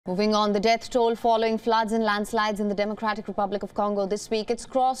Moving on, the death toll following floods and landslides in the Democratic Republic of Congo this week. It's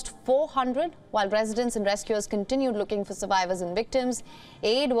crossed 400. While residents and rescuers continued looking for survivors and victims,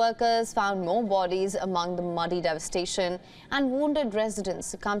 aid workers found more bodies among the muddy devastation, and wounded residents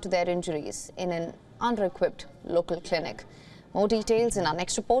succumbed to their injuries in an under-equipped local clinic. More details in our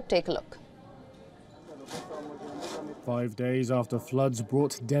next report. Take a look. 5 days after floods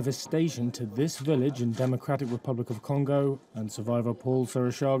brought devastation to this village in Democratic Republic of Congo, and survivor Kaur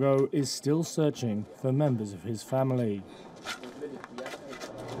Saroya is still searching for members of his family.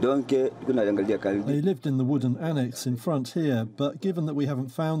 They lived in the wooden annex in front here, but given that we haven't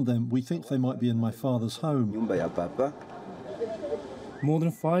found them, we think they might be in my father's home. More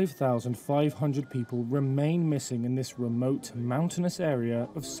than 5,500 people remain missing in this remote, mountainous area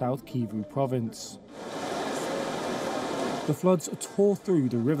of South Kivu province. The floods tore through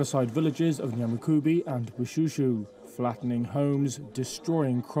the riverside villages of Nyamukubi and Bushushu, flattening homes,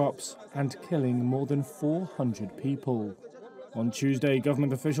 destroying crops, and killing more than 400 people. On Tuesday,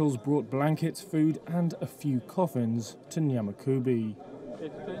 government officials brought blankets, food, and a few coffins to Nyamukubi.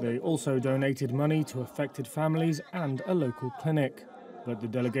 They also donated money to affected families and a local clinic. But the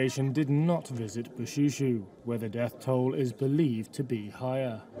delegation did not visit Bushushu, where the death toll is believed to be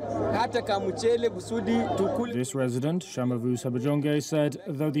higher. This resident, Shamavu Sabajonge, said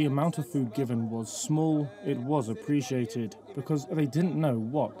though the amount of food given was small, it was appreciated because they didn't know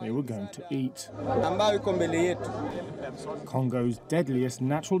what they were going to eat. Congo's deadliest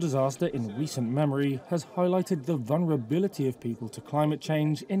natural disaster in recent memory has highlighted the vulnerability of people to climate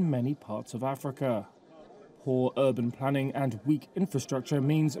change in many parts of Africa. Poor urban planning and weak infrastructure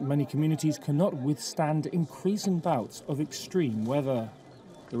means many communities cannot withstand increasing bouts of extreme weather.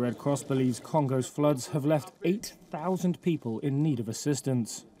 The Red Cross believes Congo's floods have left 8,000 people in need of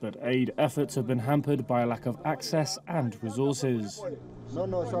assistance, but aid efforts have been hampered by a lack of access and resources.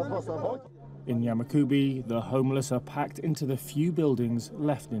 In Nyamukubi, the homeless are packed into the few buildings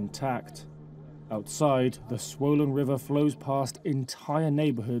left intact. Outside, the swollen river flows past entire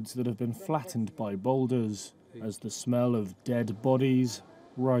neighborhoods that have been flattened by boulders, as the smell of dead bodies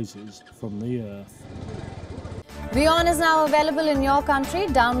rises from the earth. WION is now available in your country.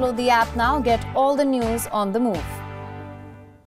 Download the app now. Get all the news on the move.